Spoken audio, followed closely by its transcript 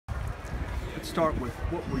Let's start with,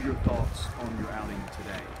 what were your thoughts on your outing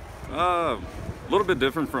today? A little bit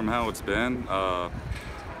different from how it's been.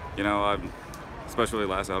 Especially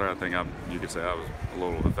last outer, I think you could say I was a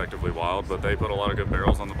little effectively wild, but they put a lot of good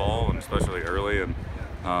barrels on the ball, and especially early. And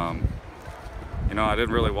I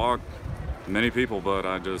didn't really walk many people, but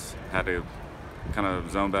I just had to kind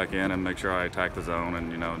of zone back in and make sure I attack the zone,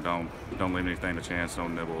 and don't leave anything to chance,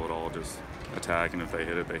 don't nibble at all, just attack, and if they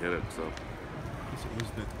hit it, they hit it. So. It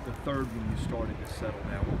was the third when you started to settle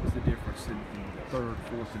down. What was the difference in the third,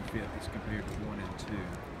 fourth, and fifth as compared to 1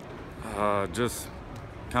 and 2? Just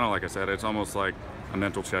kind of like I said, it's almost like a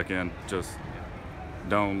mental check-in. Just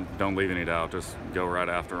don't leave any doubt. Just go right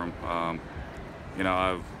after them. I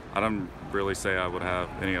don't really say I would have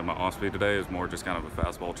any of my off speed today. It's more just kind of a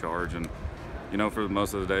fastball charge, and for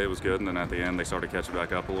most of the day it was good. And then at the end they started catching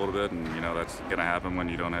back up a little bit, and that's going to happen when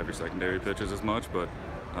you don't have your secondary pitches as much. But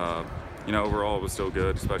overall it was still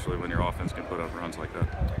good, especially when your offense can put up runs like that.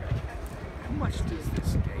 How much does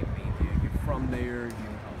this game mean to you? You're from there,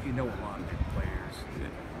 you know a lot of good players.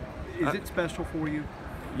 Is it special for you?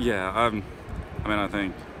 Yeah, I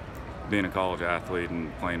think being a college athlete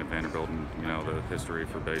and playing at Vanderbilt, and the history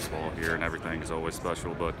for baseball here and everything is always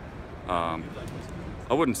special, but I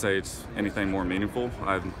wouldn't say it's anything more meaningful.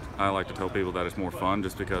 I like to tell people that it's more fun,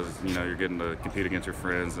 just because you're getting to compete against your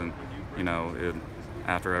friends, and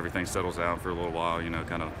after everything settles out for a little while,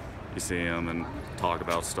 kind of you see them and talk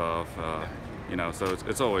about stuff, so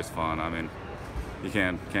it's always fun. I mean, you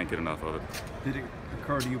can't get enough of it. Did it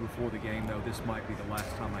occur to you before the game, though, this might be the last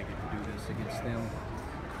time I get to do this against them?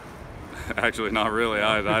 Actually, not really.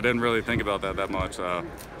 I didn't really think about that much.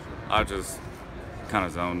 I just kind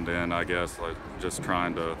of zoned in, I guess, like just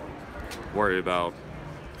trying to worry about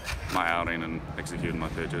my outing and executing my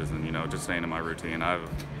pitches, and just staying in my routine.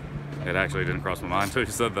 It actually didn't cross my mind until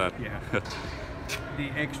you said that. Yeah. The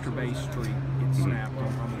extra base streak gets snapped on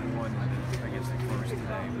the one, I guess, the first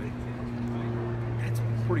today, but that's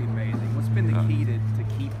pretty amazing. What's been the key to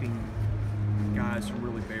keeping guys from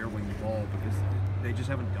really barreling the ball, because they just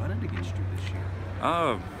haven't done it against you this year?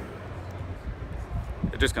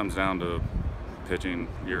 It just comes down to pitching.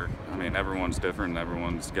 Everyone's different, and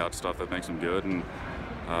everyone's got stuff that makes them good, and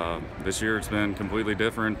this year it's been completely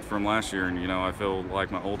different from last year, and I feel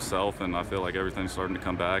like my old self, and I feel like everything's starting to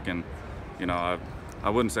come back, and I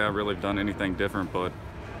wouldn't say I've really done anything different, but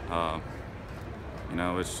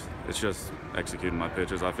it's just executing my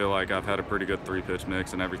pitches. I feel like I've had a pretty good 3-pitch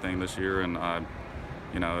mix and everything this year, and I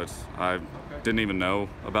didn't even know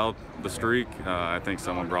about the streak. I think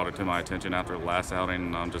someone brought it to my attention after the last outing,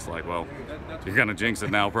 and I'm just like, well, you're gonna jinx it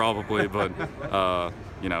now probably, but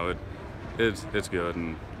it's good,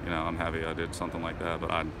 and I'm happy I did something like that.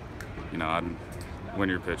 But when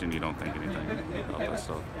you're pitching, you don't think anything about that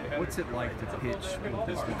stuff. What's it like to pitch with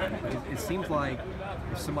this line? It seems like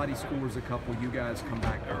if somebody scores a couple, you guys come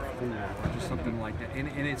back for 4 or just something like that, and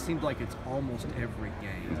it seems like it's almost every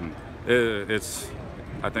game.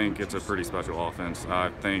 I think it's a pretty special offense. I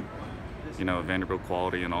think Vanderbilt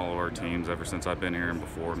quality in all of our teams ever since I've been here and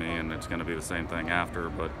before me, and it's going to be the same thing after.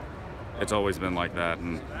 But it's always been like that.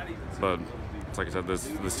 But it's like I said,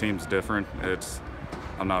 this team's different.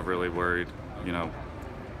 I'm not really worried.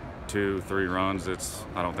 2-3 runs.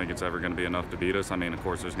 I don't think it's ever going to be enough to beat us. Of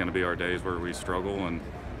course, there's going to be our days where we struggle, and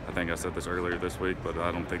I think I said this earlier this week, but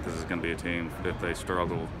I don't think this is going to be a team. If they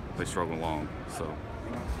struggle long. So.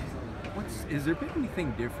 Is there been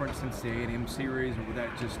anything different since the A&M series, or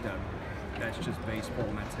that's just baseball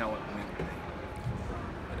and that's how it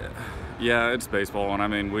went? Yeah, it's baseball,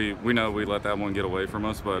 and we know we let that one get away from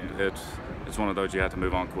us, but it's one of those you have to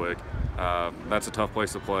move on quick. That's a tough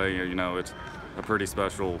place to play. It's a pretty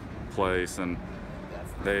special place, and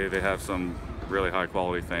they have some really high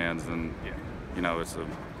quality fans, and it's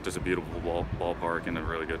just a beautiful ballpark and a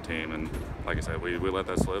really good team. And like I said, we let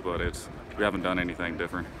that slip, but we haven't done anything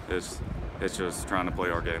different. It's just trying to play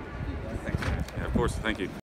our game. Thanks. Yeah, of course. Thank you.